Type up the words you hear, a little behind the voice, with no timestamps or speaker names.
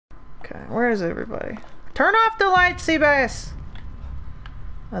Okay, where is everybody? Turn off the light, Seabass!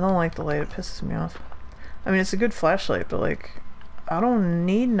 I don't like the light, it pisses me off. I mean, it's a good flashlight, but like, I don't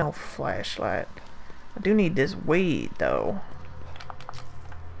need no flashlight. I do need this weed, though.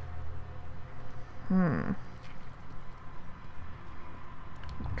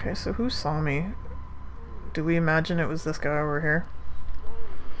 Okay, so who saw me? Do we imagine it was this guy over here?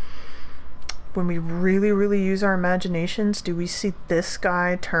 When we really, really use our imaginations, do we see this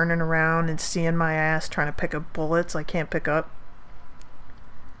guy turning around and seeing my ass trying to pick up bullets I can't pick up?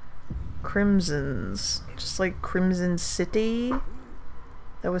 Crimsons. Just like Crimson City?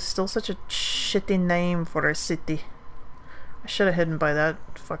 That was still such a shitty name for a city. I should have hidden by that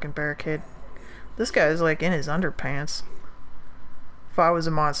fucking barricade. This guy's like in his underpants. If I was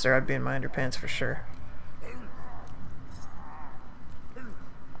a monster, I'd be in my underpants for sure.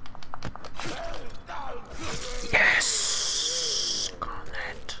 Yes! Got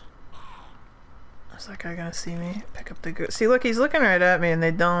it. Is that guy gonna see me? Pick up the good. See, look, he's looking right at me and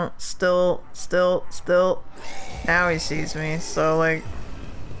they don't. Still. Now he sees me, so like.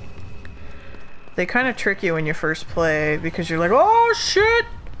 They kind of trick you when you first play because you're like, oh shit!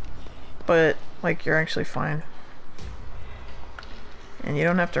 But, like, you're actually fine. And you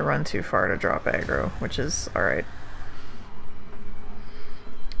don't have to run too far to drop aggro, which is alright.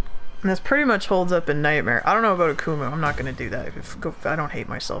 And this pretty much holds up in Nightmare. I don't know about Akumu, I'm not going to do that if I don't hate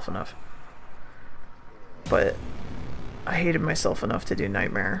myself enough. But I hated myself enough to do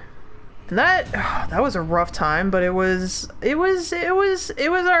Nightmare. And that was a rough time, but it was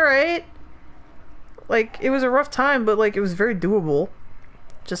alright. Like, it was a rough time, but like, it was very doable.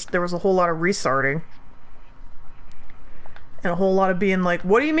 Just, there was a whole lot of restarting. And a whole lot of being like,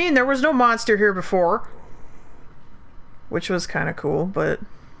 what do you mean? There was no monster here before? Which was kind of cool, but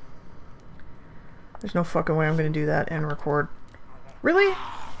there's no fucking way I'm gonna do that and record. Really?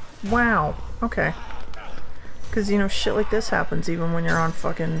 Wow. Okay. Because, you know, shit like this happens even when you're on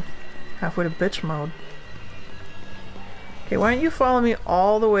fucking halfway to bitch mode. Okay, why don't you follow me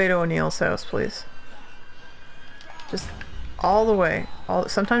all the way to O'Neill's house, please? Just all the way.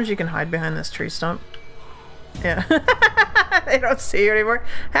 Sometimes you can hide behind this tree stump. Yeah. They don't see you anymore.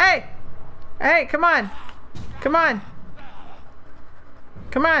 Hey! Hey, come on! Come on!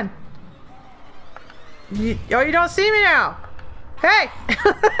 Come on! You don't see me now! Hey!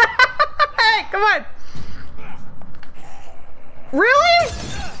 Hey, come on! Really?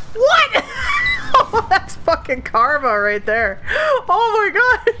 What? Oh, that's fucking karma right there. Oh my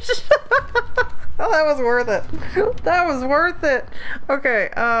gosh! Oh, that was worth it. That was worth it. Okay,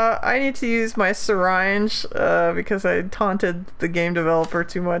 I need to use my syringe because I taunted the game developer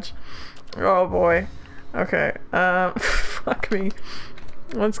too much. Oh boy. Okay, fuck me.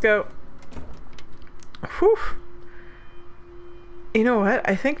 Let's go. Whew. You know what?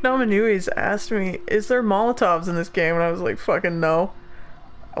 I think Nomonuies asked me, is there Molotovs in this game? And I was like, fucking no.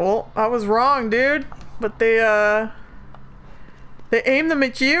 Well, I was wrong, dude. But they aim them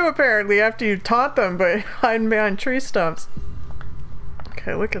at you, apparently, after you taunt them by hiding behind tree stumps.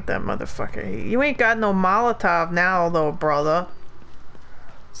 Okay, look at that motherfucker. You ain't got no Molotov now, though, brother.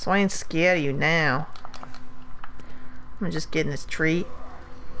 So I ain't scared of you now. I'm just getting this tree.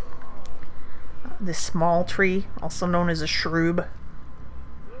 This small tree, also known as a shrub.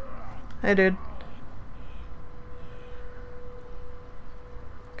 Hey, dude.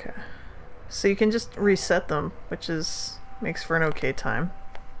 Okay. So you can just reset them, which is... makes for an okay time.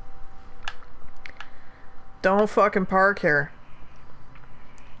 Don't fucking park here.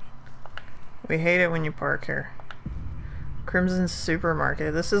 We hate it when you park here. Crimson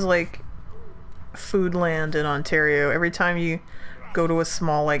Supermarket. This is like Foodland in Ontario. Every time you go to a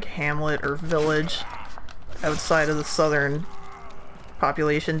small like hamlet or village outside of the southern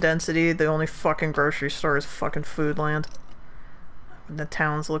population density, the only fucking grocery store is fucking Foodland. The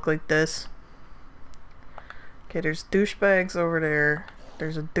towns look like this. Okay, there's douchebags over there.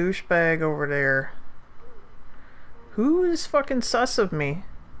 There's a douchebag over there. Who is fucking sus of me?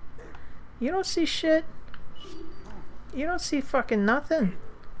 You don't see shit. You don't see fucking nothing.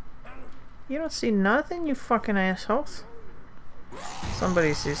 You don't see nothing, you fucking assholes.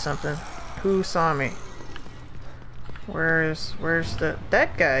 Somebody sees something. Who saw me? Where's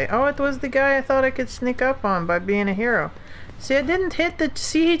that guy? Oh, it was the guy I thought I could sneak up on by being a hero. See, I didn't hit the...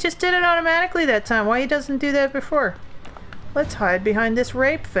 See, he just did it automatically that time. Why he doesn't do that before? Let's hide behind this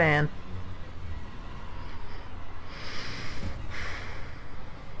rape van.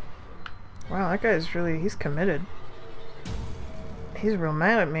 Wow, that guy's really... He's committed. He's real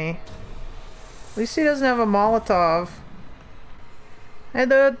mad at me. At least he doesn't have a Molotov. Hey,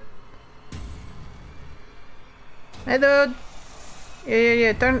 dude. Hey, dude.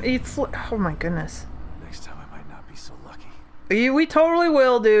 Yeah. Don't eat oh my goodness. Next time I might not be so lucky. We totally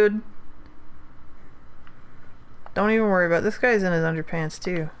will, dude. Don't even worry about it. This guy's in his underpants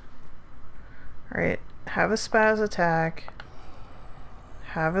too. Alright, have a spaz attack.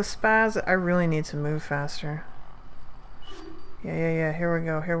 Have a spaz. I really need to move faster. Yeah. Here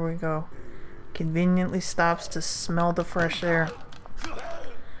we go. Conveniently stops to smell the fresh air.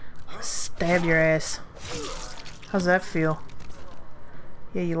 Stab your ass. How's that feel?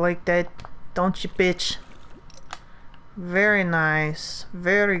 Yeah, you like that, don't you, bitch? Very nice.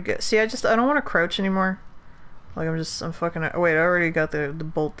 Very good. See, I don't want to crouch anymore. Like, I'm fucking... Oh, wait, I already got the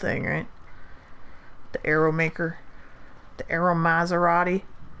bolt thing, right? The arrow maker. The arrow Maserati.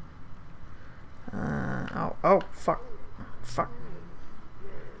 Oh, fuck. Fuck.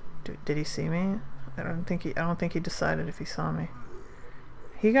 Did he see me? I don't think he decided if he saw me.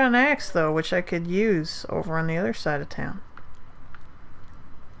 He got an axe, though, which I could use over on the other side of town.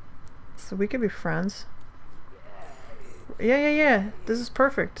 So we could be friends. Yeah. This is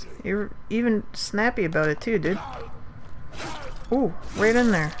perfect. You're even snappy about it too, dude. Ooh, right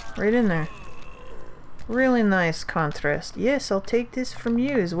in there. Really nice contrast. Yes, I'll take this from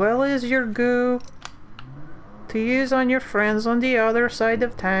you as well as your goo to use on your friends on the other side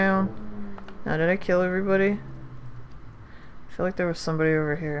of town. Now, did I kill everybody? I feel like there was somebody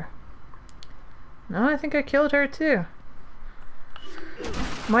over here. No, I think I killed her too.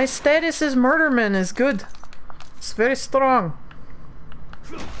 My status as murderman is good. It's very strong.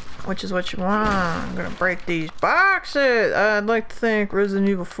 Which is what you want. I'm gonna break these boxes. I'd like to thank Resident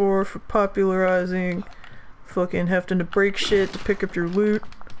Evil 4 for popularizing fucking having to break shit to pick up your loot.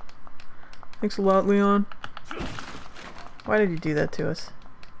 Thanks a lot, Leon. Why did you do that to us?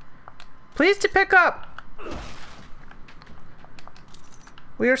 Please to pick up!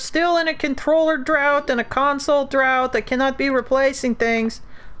 We are still in a controller drought and a console drought. I cannot be replacing things.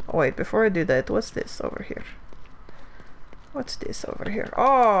 Oh wait, before I do that, what's this over here? What's this over here?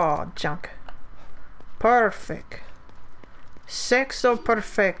 Oh, junk. Perfect. Sexo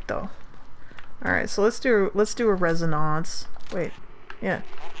perfecto. Alright, so let's do a resonance. Wait. Yeah.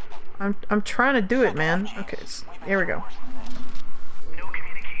 I'm trying to do it, man. Okay, here we go. No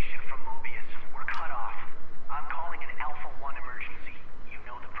communication from Mobius. We're cut off. I'm calling an Alpha 1 emergency. You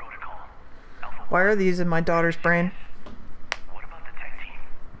know the protocol. Alpha Why are these in my daughter's brain? What about the tech team?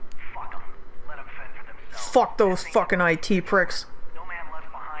 Fuck them. Let them fend for themselves. Fuck those fucking IT pricks. No man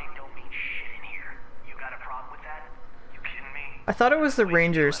left behind don't mean shit in here. You got a problem with that? You kidding me? I thought it was the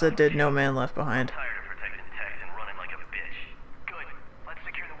Rangers that did No Man Left Behind. Tired of protecting tech and running like a bitch. Good. Let's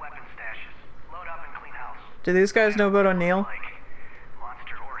secure the weapon stashes. Load up and clean house. Do these guys know about O'Neill? Like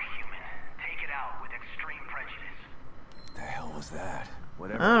monster or human, take it out with extreme prejudice. The hell was that?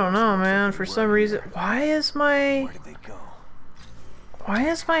 Whatever. I don't know, man. For some reason, why is my Where did they go?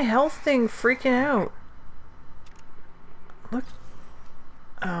 health thing freaking out? Look.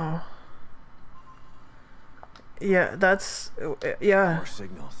 Oh. Yeah, that's yeah. More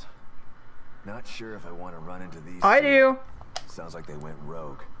signals. Not sure if I want to run into these. I two. do. Sounds like they went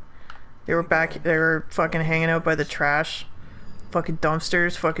rogue. They were fucking hanging out by the trash, fucking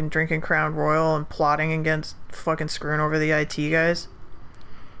dumpsters, fucking drinking Crown Royal and plotting against fucking screwing over the IT guys.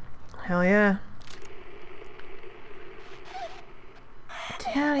 Hell yeah.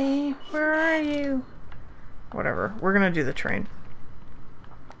 Daddy, where are you? Whatever, we're gonna do the train.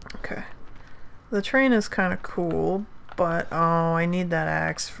 Okay. The train is kind of cool, but oh, I need that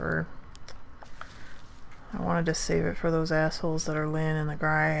axe for... I wanted to save it for those assholes that are laying in the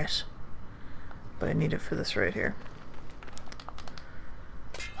grass. But I need it for this right here.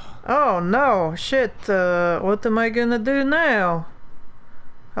 Oh no, shit, what am I gonna do now?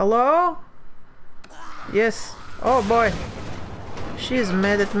 Hello? Yes. Oh boy. She's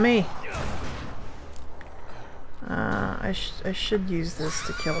mad at me. I should use this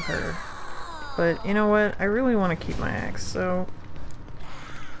to kill her. But you know what? I really want to keep my axe, so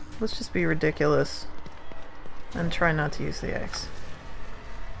let's just be ridiculous and try not to use the axe.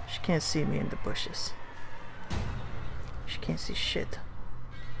 She can't see me in the bushes. She can't see shit.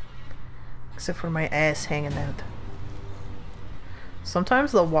 Except for my ass hanging out.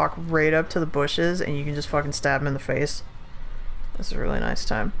 Sometimes they'll walk right up to the bushes and you can just fucking stab them in the face. This is a really nice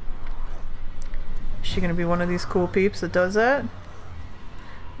time. Is she gonna be one of these cool peeps that does that?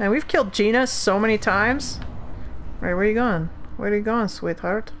 Man, we've killed Gina so many times. Right, where are you going? Where are you going,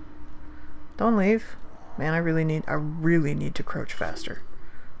 sweetheart? Don't leave. Man, I really need to crouch faster.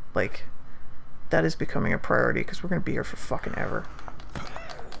 Like, that is becoming a priority because we're gonna be here for fucking ever.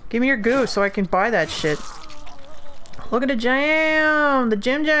 Give me your goo so I can buy that shit. Look at the jam! The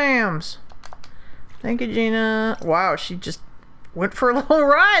Jim Jams! Thank you, Gina. Wow, she just went for a little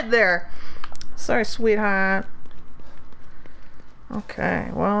ride there. Sorry, sweetheart. Okay,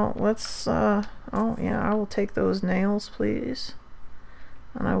 well, let's, oh yeah, I will take those nails, please.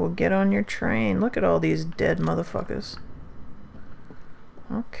 And I will get on your train. Look at all these dead motherfuckers.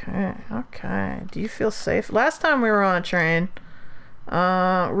 Okay, okay. Do you feel safe? Last time we were on a train,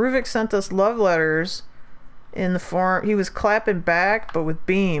 Ruvik sent us love letters in the form... He was clapping back, but with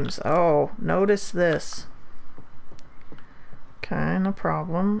beams. Oh, notice this. Okay, no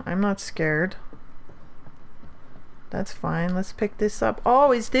problem. I'm not scared. That's fine. Let's pick this up.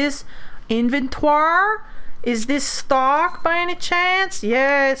 Oh, is this inventoire? Is this stock by any chance?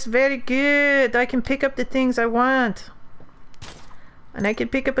 Yes, very good. I can pick up the things I want. And I can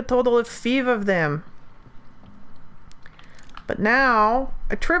pick up a total of 5 of them. But now,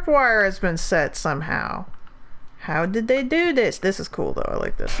 a tripwire has been set somehow. How did they do this? This is cool though, I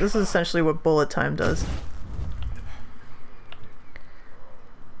like this. This is essentially what bullet time does.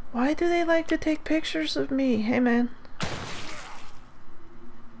 Why do they like to take pictures of me? Hey man.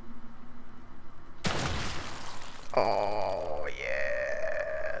 Oh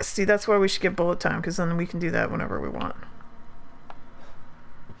yeah. See, that's why we should get bullet time, because then we can do that whenever we want.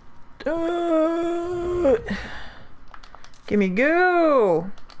 Give me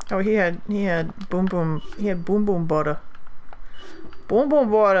go. Oh, he had boom boom butter. Boom boom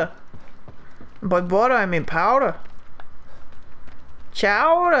butter. By butter I mean powder.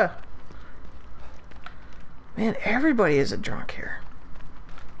 Chowder. Man, everybody is a drunk here.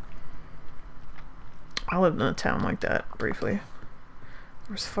 I lived in a town like that briefly.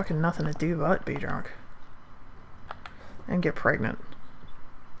 There was fucking nothing to do but be drunk and get pregnant.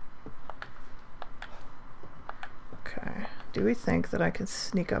 Okay. Do we think that I can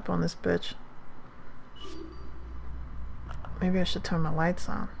sneak up on this bitch? Maybe I should turn my lights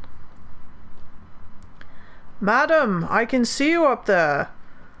on. Madam, I can see you up there.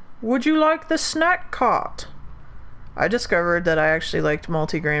 Would you like the snack cart? I discovered that I actually liked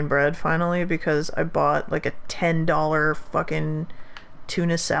multigrain bread finally because I bought like a $10 fucking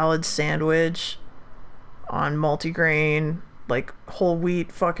tuna salad sandwich on multigrain, like whole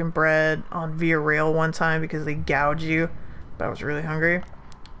wheat fucking bread on Via Rail one time because they gouge you. But I was really hungry.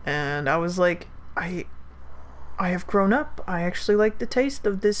 And I was like, I have grown up. I actually like the taste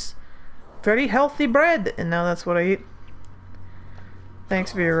of this very healthy bread. And now that's what I eat.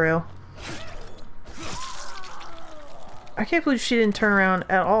 Thanks, Via Rail. I can't believe she didn't turn around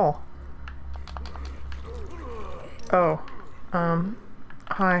at all. Oh.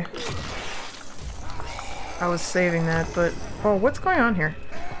 Hi. I was saving that, but... Oh, what's going on here?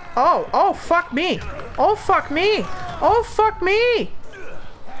 Oh, fuck me! Oh, fuck me! Oh, fuck me!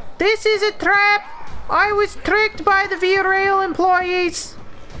 This is a trap! I was tricked by the Via Rail employees!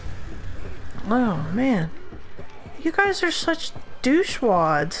 Oh, man. You guys are such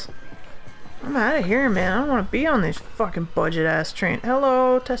douchewads. I'm out of here, man. I don't want to be on this fucking budget-ass train.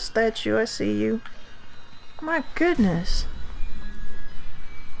 Hello, test statue, I see you. My goodness.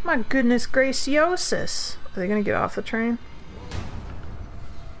 My goodness graciosus. Are they gonna get off the train?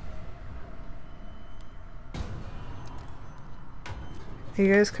 Are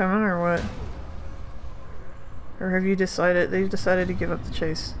you guys coming or what? Or have you decided, they've decided to give up the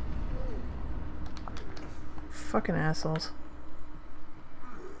chase? Fucking assholes.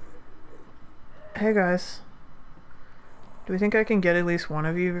 Hey guys. Do we think I can get at least one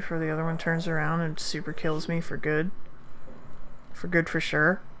of you before the other one turns around and super kills me for good? For good for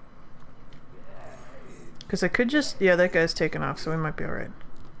sure? Because I could just... Yeah, that guy's taken off, so we might be alright.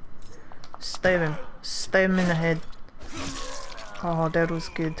 Stab him. Stab him in the head. Oh, that was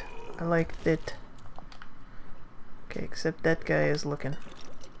good. I liked it. Okay, except that guy is looking.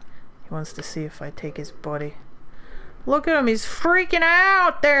 He wants to see if I take his body. Look at him, he's freaking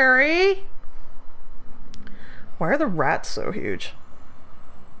out there, eh? Why are the rats so huge?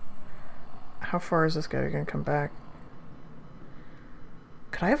 How far is this guy gonna come back?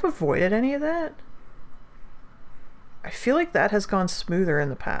 Could I have avoided any of that? I feel like that has gone smoother in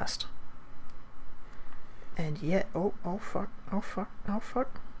the past. And yet, oh fuck, oh fuck, oh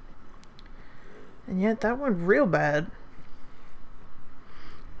fuck. And yet that went real bad.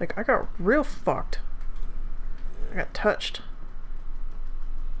 Like, I got real fucked. I got touched.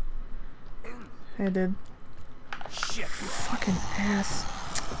 Hey, dude. Shit. Fucking ass.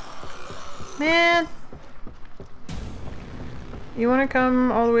 Man! You wanna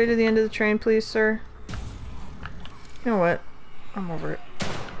come all the way to the end of the train, please, sir? You know what? I'm over it.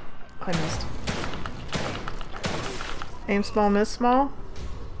 I missed. Aim small, miss small.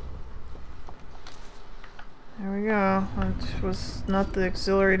 There we go. It was not the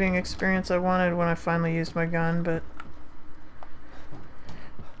exhilarating experience I wanted when I finally used my gun, but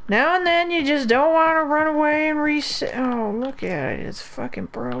Now and then you just don't want to run away and reset. Oh, look at it. It's fucking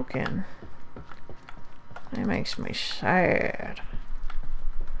broken. It makes me sad.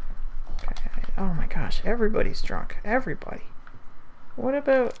 Okay. Oh my gosh. Everybody's drunk. Everybody. What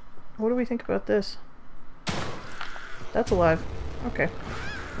do we think about this? That's alive. Okay.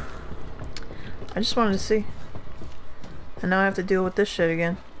 I just wanted to see. And now I have to deal with this shit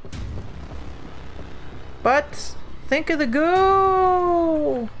again. But think of the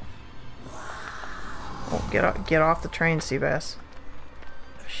goo! Oh, get off the train, Seabass.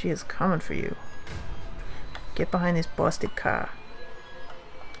 She is coming for you. Get behind this busted car.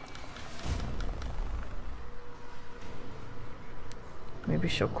 Maybe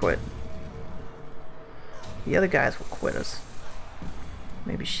she'll quit. The other guys will quit us.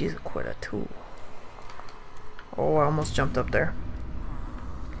 Maybe she's a quitter too. Oh, I almost jumped up there.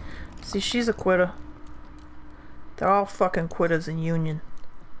 See, she's a quitter. They're all fucking quitters in Union.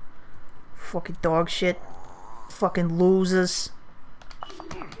 Fucking dog shit. Fucking losers.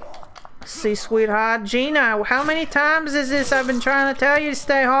 See, sweetheart. Gina, how many times is this I've been trying to tell you to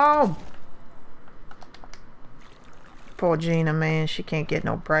stay home? Poor Gina, man. She can't get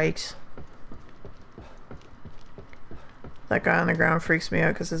no breaks. That guy on the ground freaks me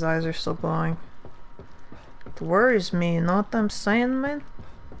out because his eyes are still glowing. It worries me, you know what I'm saying, man?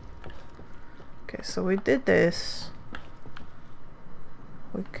 Okay, so we did this.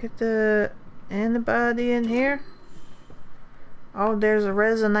 We could, anybody in here? Oh, there's a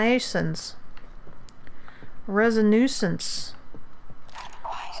resonations. Resonance.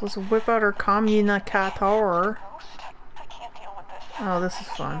 So let's whip out our communicator. Oh, this is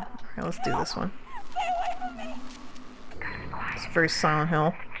fun. Alright, let's do this one. It's very Silent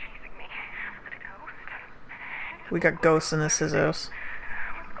Hill. We got ghosts in this his house.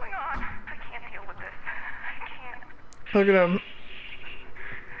 What's going on? I can't deal with this. I can't. Look at him.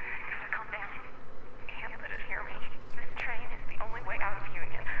 Calm down. Can't let it hear me. This train is the only way out of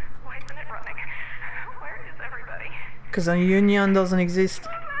Union. Why isn't it running? Where is everybody? Because a Union doesn't exist. Oh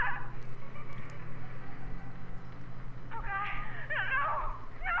God. No.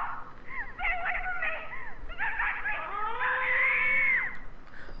 No. Stay away from me. Don't touch me.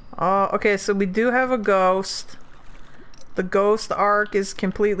 Oh, okay, so we do have a ghost. The ghost arc is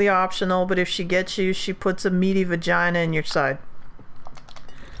completely optional, but if she gets you, she puts a meaty vagina in your side.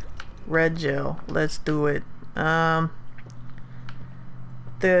 Red gel. Let's do it. The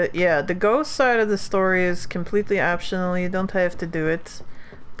ghost side of the story is completely optional. You don't have to do it.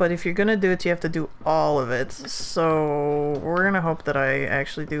 But if you're gonna do it, you have to do all of it. So we're gonna hope that I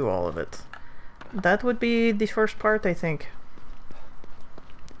actually do all of it. That would be the first part, I think.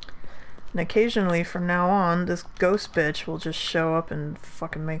 And occasionally, from now on, this ghost bitch will just show up and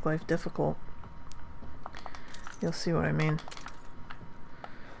fucking make life difficult. You'll see what I mean.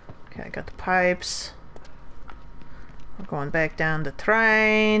 Okay, I got the pipes. We're going back down the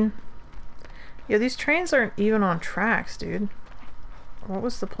train. Yeah, these trains aren't even on tracks, dude. What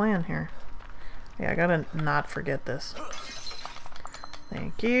was the plan here? Yeah, I gotta not forget this.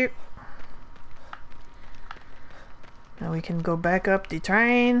 Thank you. Now we can go back up the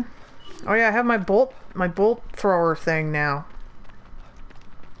train. Oh yeah, I have my bolt thrower thing now.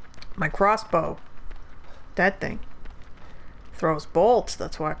 My crossbow. That thing. Throws bolts,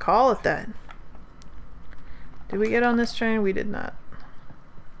 that's why I call it that. Did we get on this train? We did not.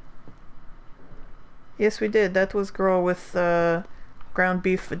 Yes, we did. That was girl with ground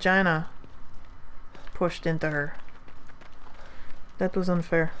beef vagina pushed into her. That was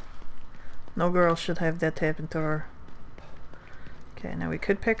unfair. No girl should have that happen to her. Okay, now we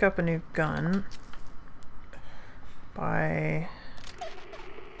could pick up a new gun by...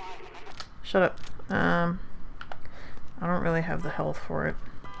 Shut up. I don't really have the health for it.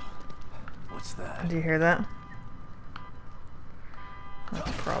 What's that? Do you hear that?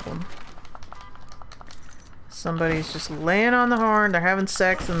 That's a problem. Somebody's just laying on the horn, they're having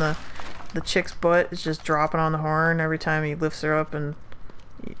sex, and the chick's butt is just dropping on the horn every time he lifts her up, and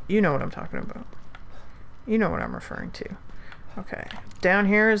you know what I'm talking about. You know what I'm referring to. Okay, down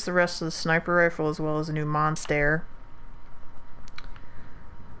here is the rest of the sniper rifle as well as a new monster.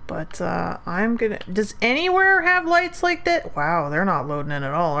 But I'm gonna... Does anywhere have lights like that? Wow, they're not loading in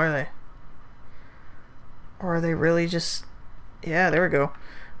at all, are they? Or are they really just... Yeah, there we go.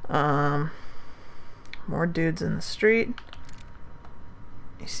 More dudes in the street.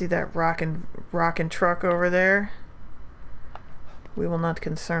 You see that rockin' truck over there? We will not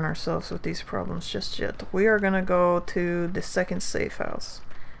concern ourselves with these problems just yet. We are gonna go to the second safe house.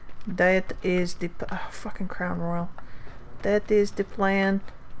 That is the... Oh, fucking Crown Royal. That is the plan.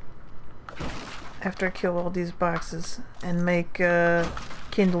 After I kill all these boxes and make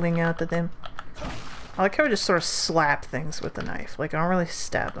kindling out of them. I like how I just sort of slap things with the knife. Like, I don't really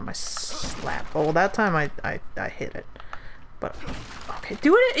stab them, I slap. Oh, well, that time I hit it. But, okay,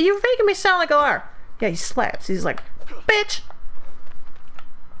 do it. You're making me sound like a liar. Yeah, he slaps. He's like, bitch!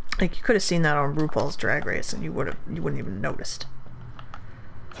 Like, you could have seen that on RuPaul's Drag Race and you wouldn't even noticed.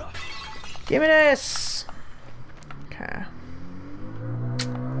 Give me this! Okay.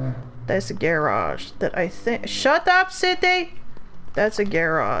 That's a garage that I think... Shut up, City! That's a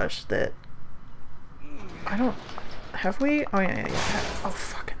garage that... I don't... Have we? Oh, yeah. Oh,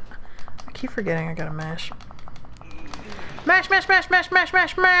 fucking... I keep forgetting I gotta mash. Mash, mash, mash, mash, mash,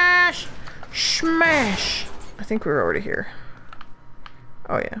 mash, mash! Smash! I think we were already here.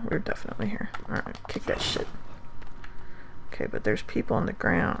 Oh, yeah, we're definitely here. Alright, kick that shit. Okay, but there's people on the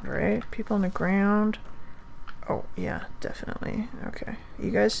ground, right? People on the ground... Oh, yeah, definitely. Okay.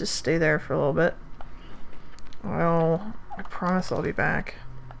 You guys just stay there for a little bit. Well, I promise I'll be back.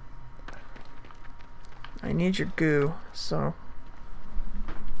 I need your goo, so...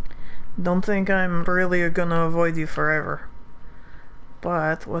 Don't think I'm really gonna avoid you forever.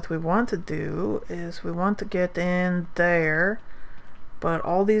 But what we want to do is we want to get in there, but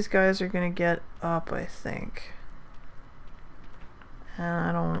all these guys are gonna get up, I think. And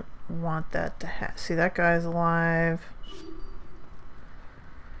I don't want that to happen. See, that guy's alive.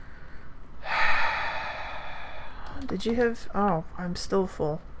 Did you have... Oh, I'm still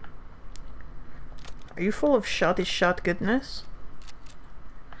full. Are you full of shotty shot goodness?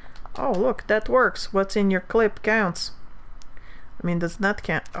 Oh, look, that works. What's in your clip counts. I mean, does not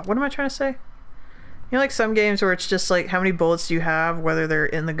count. What am I trying to say? You know, like some games where it's just like, how many bullets do you have, whether they're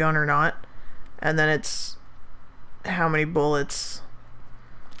in the gun or not? And then it's how many bullets...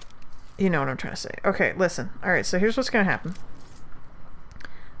 You know what I'm trying to say. Okay, listen. Alright, so here's what's gonna happen.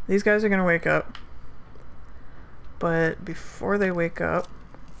 These guys are gonna wake up. But before they wake up,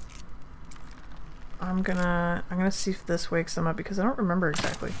 I'm gonna see if this wakes them up, because I don't remember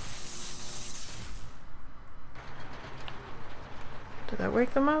exactly. Did that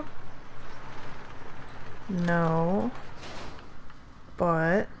wake them up? No.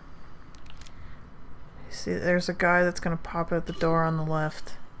 But you see, there's a guy that's gonna pop out the door on the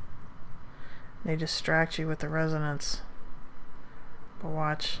left. They distract you with the resonance. But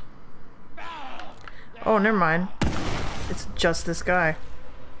watch. Oh, never mind. It's just this guy.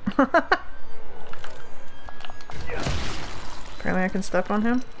 Apparently I can step on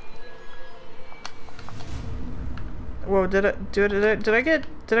him. Whoa, did I get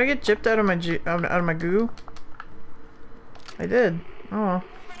gypped out of my goo? I did. Oh.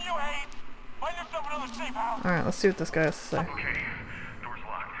 Alright, let's see what this guy has to say. Okay, door's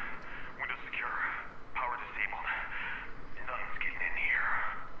locked. Windows secure. Power disabled. Nothing's getting in here.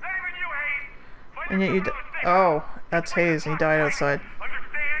 Not even you, Hayes! And yet you oh, that's Hayes. He died outside.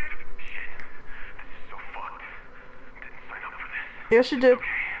 Understand? Shit. This is so fucked. Didn't sign up for this. Yes, you did. Okay.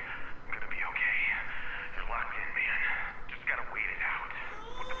 I'm gonna be okay. You're locked in, man. Just gotta wait it out.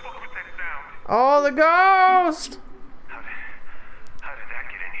 What the fuck was that sound? Oh, the ghost! How did that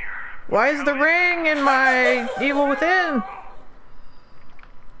get in here? Why is the ring in my Evil Within?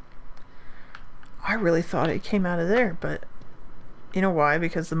 I really thought it came out of there, but you know why?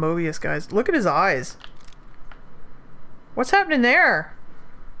 Because the Mobius guys... Look at his eyes. What's happening there?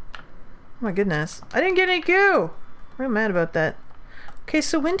 Oh my goodness. I didn't get any goo. I'm real mad about that. Okay,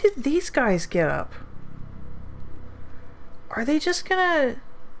 so when did these guys get up? Are they just gonna...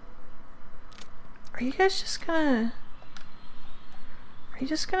 Are you guys just gonna... Are you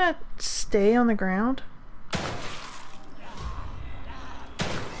just gonna stay on the ground?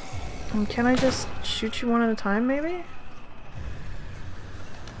 And can I just shoot you one at a time, maybe?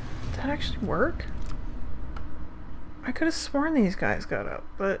 Did that actually work? I could have sworn these guys got up,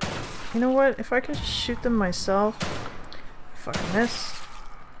 but you know what? If I can just shoot them myself... Fucking missed.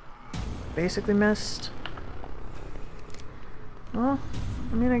 Basically missed. Well,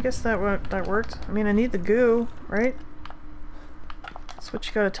 I mean, I guess that worked. I mean, I need the goo, right? That's what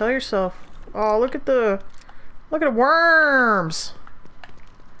you gotta tell yourself. Oh, look at the worms!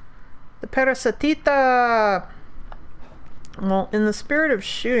 The parasitita! Well, in the spirit of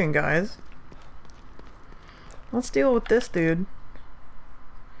shooting, guys, let's deal with this dude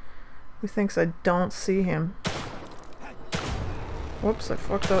who thinks I don't see him. Whoops, I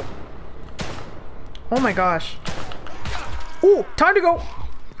fucked up. Oh my gosh. Ooh, time to go!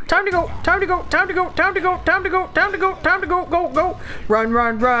 Time to go! Time to go! Time to go! Time to go! Time to go! Time to go! Time to go! Go! Go! Run!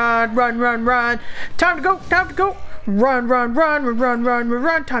 Run! Run! Run! Run! Run! Time to go! Time to go! Run! Run! Run! Run! Run! Run!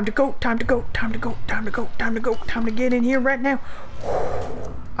 Run! Time to go! Time to go! Time to go! Time to go! Time to go! Time to get in here right now!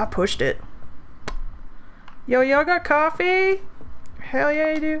 I pushed it. Yo, y'all got coffee? Hell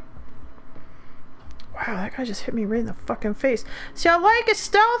yeah, you do. Wow, that guy just hit me right in the fucking face. See, I like a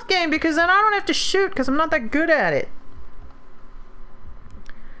stealth game because then I don't have to shoot because I'm not that good at it.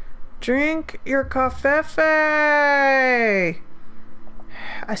 Drink your coffee.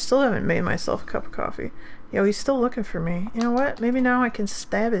 I still haven't made myself a cup of coffee. Yo, he's still looking for me. You know what? Maybe now I can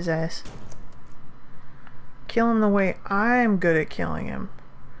stab his ass. Kill him the way I'm good at killing him.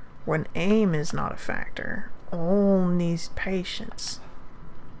 When aim is not a factor. Only patience.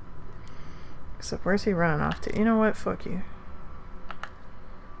 Except where's he running off to? You know what? Fuck you.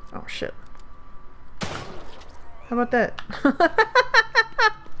 Oh shit. How about that?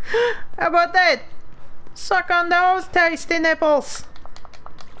 How about that? Suck on those tasty nipples.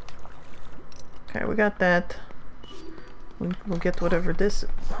 Okay, we got that. We'll get whatever this...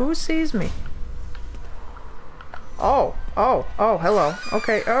 Who sees me? Oh, hello.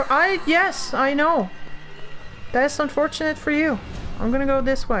 Okay, yes, I know. That's unfortunate for you. I'm gonna go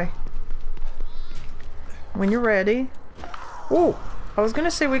this way. When you're ready. Ooh, I was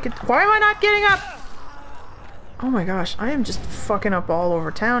gonna say we could... Why am I not getting up? Oh my gosh, I am just fucking up all over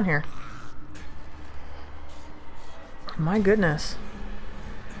town here. My goodness.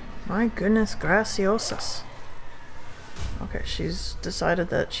 My goodness graciosas. Okay, she's decided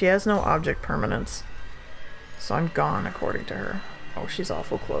that she has no object permanence. So I'm gone, according to her. Oh, she's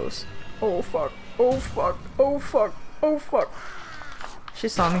awful close. Oh fuck. Oh fuck. Oh fuck. Oh fuck. She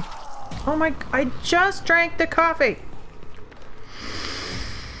saw me. Oh my... I just drank the coffee!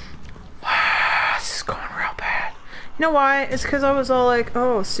 This is going real bad. You know why? It's because I was all like,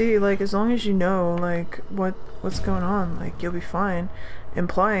 oh, see, like, as long as you know, like, what's going on, like, you'll be fine.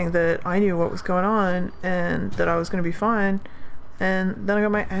 Implying that I knew what was going on, and that I was gonna be fine, and then I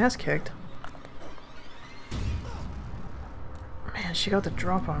got my ass kicked. Man, she got the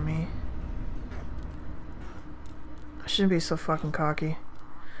drop on me. I shouldn't be so fucking cocky.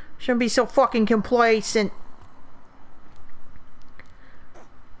 Shouldn't be so fucking complacent.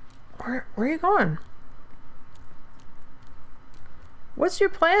 Where are you going? What's your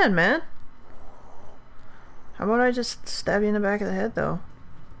plan, man? How about I just stab you in the back of the head, though?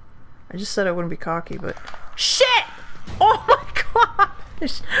 I just said I wouldn't be cocky, but... Shit! Oh my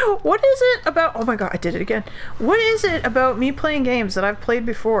gosh! What is it about... Oh my god, I did it again. What is it about me playing games that I've played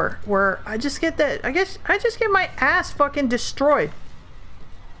before where I just get that... I guess I just get my ass fucking destroyed.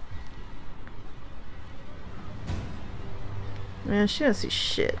 Man, she doesn't see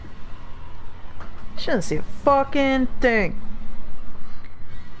shit. She doesn't see a fucking thing.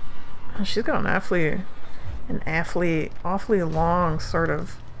 Oh, she's got an awfully long sort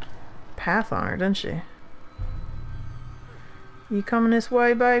of path on her, didn't she? You coming this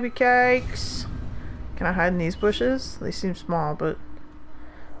way, baby cakes? Can I hide in these bushes? They seem small, but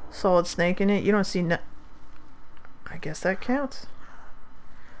solid snake in it. You don't see no... I guess that counts.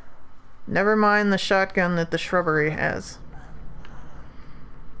 Never mind the shotgun that the shrubbery has.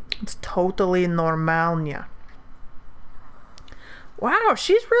 It's totally normalnya. Wow,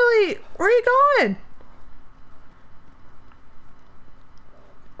 she's really... Where are you going?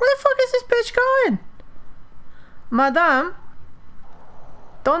 Where the fuck is this bitch going? Madame?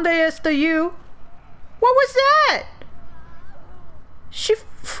 Donde está you? What was that? She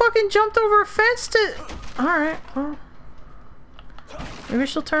fucking jumped over a fence to... Alright, well... Maybe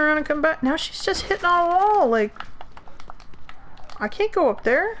she'll turn around and come back. Now she's just hitting on a wall, like... I can't go up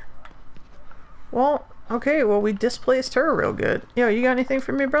there. Well, okay, well we displaced her real good. Yo, you got anything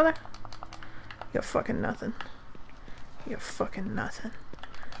for me, brother? You got fucking nothing. You got fucking nothing.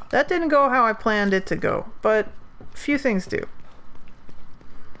 That didn't go how I planned it to go, but few things do.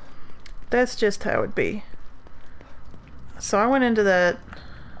 That's just how it be. So I went into that...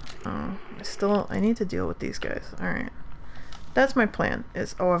 I need to deal with these guys. Alright. That's my plan.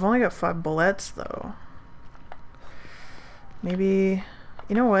 Oh, I've only got 5 bullets, though. Maybe...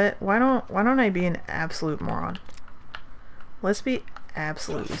 You know what? Why don't I be an absolute moron? Let's be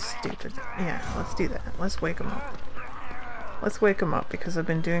absolutely stupid. Yeah, let's do that. Let's wake them up. Let's wake them up because I've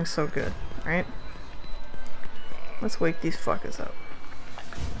been doing so good, right? Let's wake these fuckers up.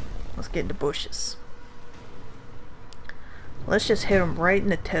 Let's get in the bushes. Let's just hit them right in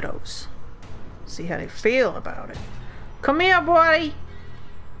the tittos. See how they feel about it. Come here, boy!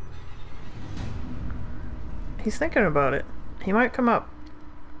 He's thinking about it. He might come up.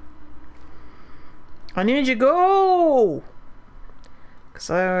 I need you to go! Because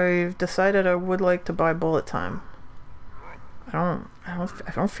I've decided I would like to buy bullet time. I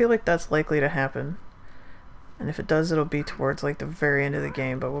don't feel like that's likely to happen. And if it does, it'll be towards like the very end of the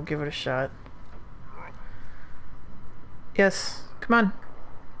game, but we'll give it a shot. Yes, come on.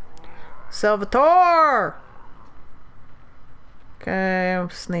 Salvatore! Okay,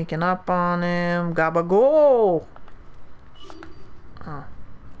 I'm sneaking up on him. Gabba go! Oh.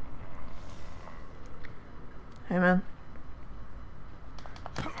 Hey, man.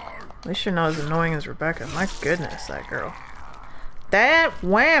 At least you're not as annoying as Rebecca. My goodness, that girl. That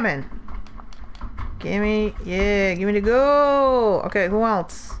whammon! Gimme, yeah, gimme the go! Okay, who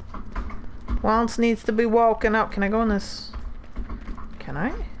else? Who else needs to be walking up? Can I go in this? Can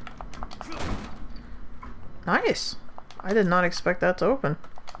I? Nice! I did not expect that to open.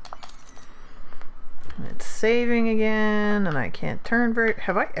 And it's saving again, and I can't turn very...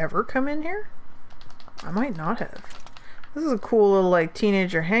 Have I ever come in here? I might not have. This is a cool little, like,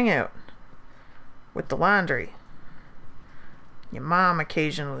 teenager hangout. With the laundry. Your mom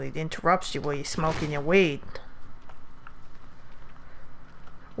occasionally interrupts you while you're smoking your weed.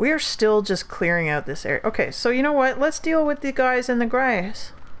 We are still just clearing out this area. Okay, so you know what? Let's deal with the guys in the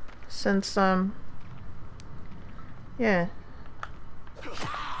grass. Since, yeah.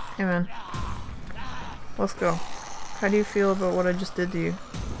 Hey, man. Let's go. How do you feel about what I just did to you?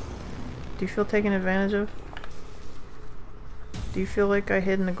 Do you feel taken advantage of? Do you feel like I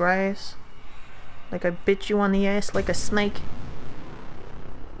hid in the grass? Like I bit you on the ass like a snake?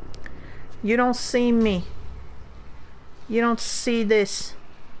 You don't see me. You don't see this.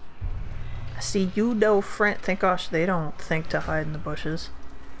 I see you though, friend. Thank gosh they don't think to hide in the bushes.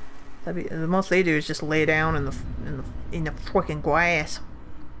 That'd be the most they do is just lay down in the freaking grass.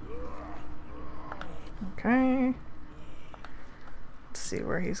 Okay. Let's see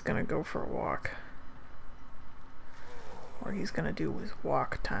where he's gonna go for a walk. What he's gonna do with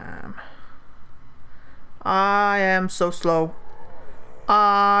walk time. I am so slow.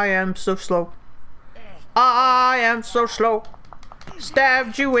 I am so slow. I am so slow.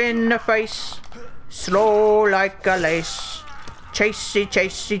 Stabbed you in the face. Slow like a lace. Chasey,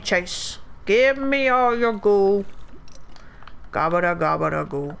 chasey, chase. Give me all your goo. Gabba gabba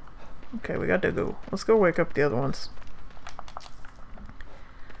goo. Okay, we got to go. Let's go wake up the other ones.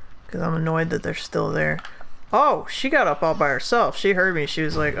 Because I'm annoyed that they're still there. Oh, she got up all by herself. She heard me. She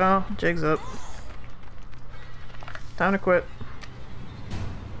was like, oh, jig's up. Time to quit.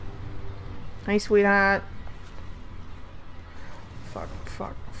 Hey, sweetheart. Fuck,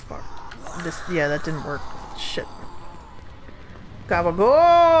 fuck, fuck. This, yeah, that didn't work. Shit. Gabba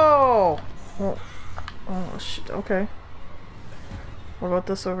go! Oh, oh, shit, okay. What about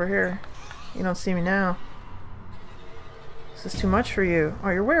this over here? You don't see me now. This is too much for you. Oh,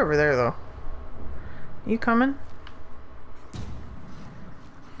 you're way over there, though. You coming?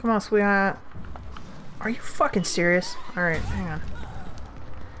 Come on, sweetheart. Are you fucking serious? Alright, hang on.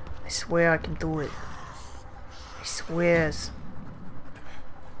 I swear I can do it. I swears.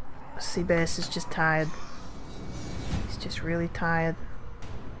 Seabass is just tired. He's just really tired.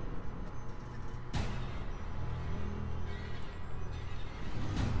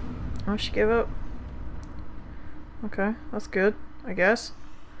 Oh, she gave up. Okay, that's good, I guess.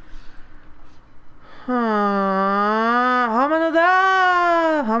 Hamanada!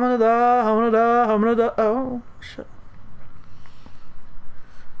 Hamanada! Hamanada! Hamanada! Oh, shit.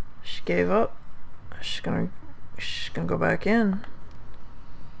 She gave up. She's gonna go back in.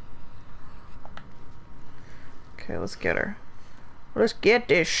 Okay, let's get her. Let's get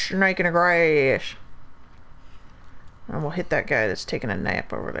this snake in the grass. And we'll hit that guy that's taking a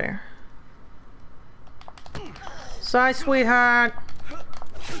nap over there. Sorry, sweetheart.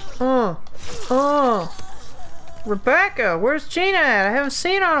 Oh. Rebecca, where's Gina at? I haven't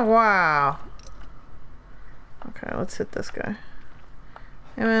seen her in a while. Okay, let's hit this guy.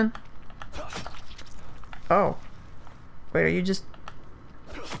 Hey, man. Oh. Wait, are you just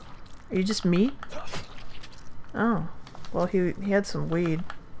meat? Oh. Well, he had some weed.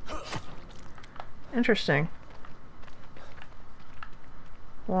 Interesting.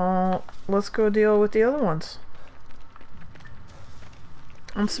 Well, let's go deal with the other ones.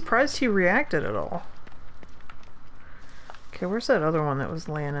 I'm surprised he reacted at all. Okay, where's that other one that was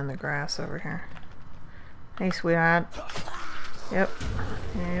laying in the grass over here? Hey, sweetheart. Yep.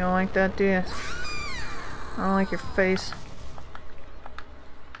 Yeah, you don't like that, do you? I don't like your face.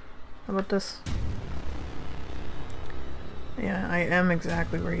 How about this? Yeah, I am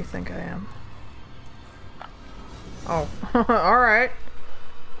exactly where you think I am. Oh, alright.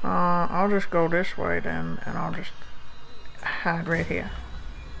 I'll just go this way then, and I'll just hide right here.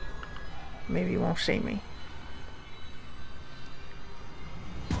 Maybe you won't see me.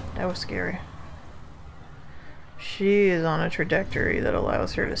 That was scary. She is on a trajectory that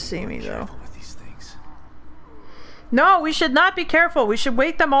allows her to see me, though. No, we should not be careful. We should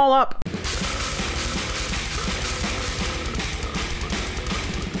wake them all up.